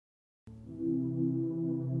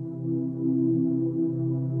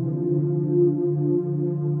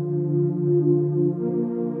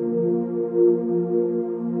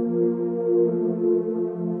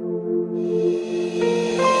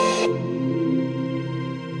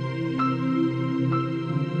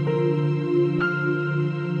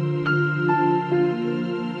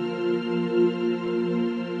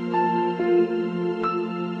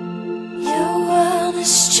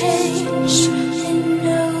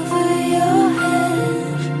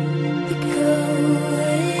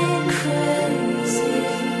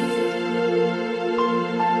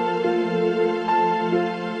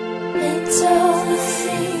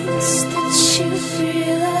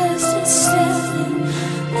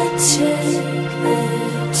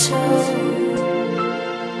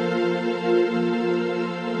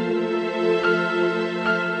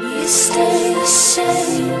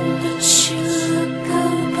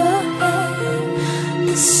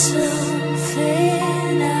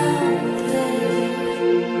something out there.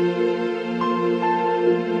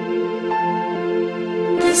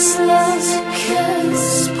 This love's a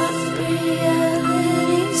curse, but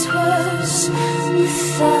reality's worse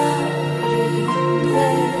without it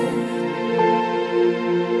there.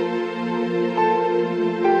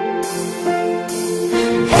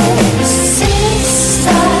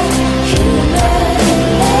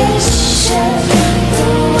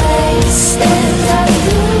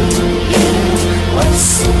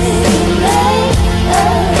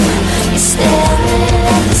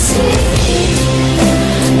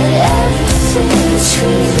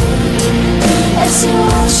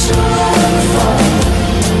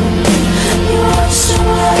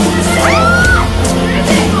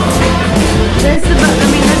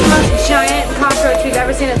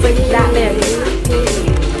 It's like that big.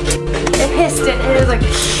 It hissed it. It was like,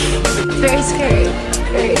 it's very scary.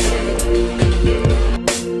 Very scary.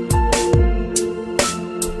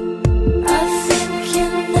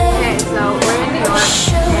 Okay, so we're in New York,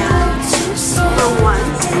 and for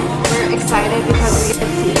once, we're excited because we get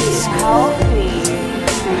to eat healthy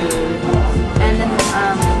food. And then,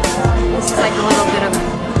 this is like a little bit of,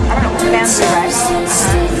 I don't know, fancy rice.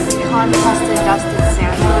 Con-crusted, dusted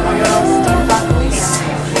sandwich with a little steamed broccoli.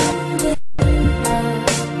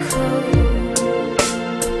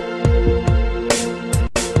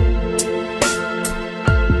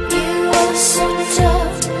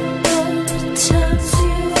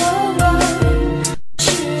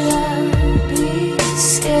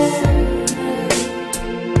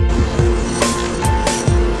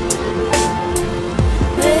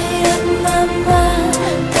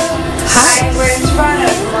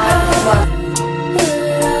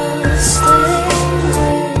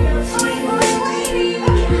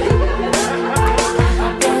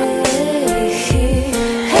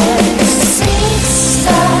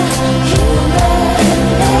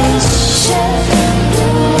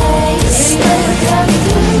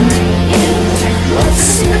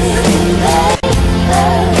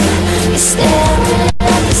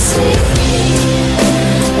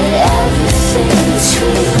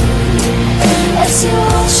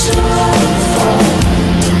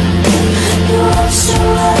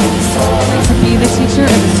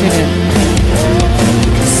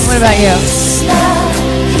 What about you?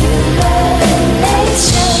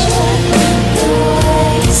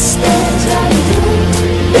 It's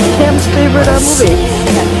Cam's favorite movie.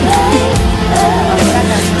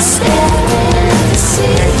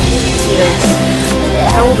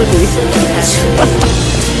 How old is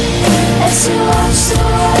he?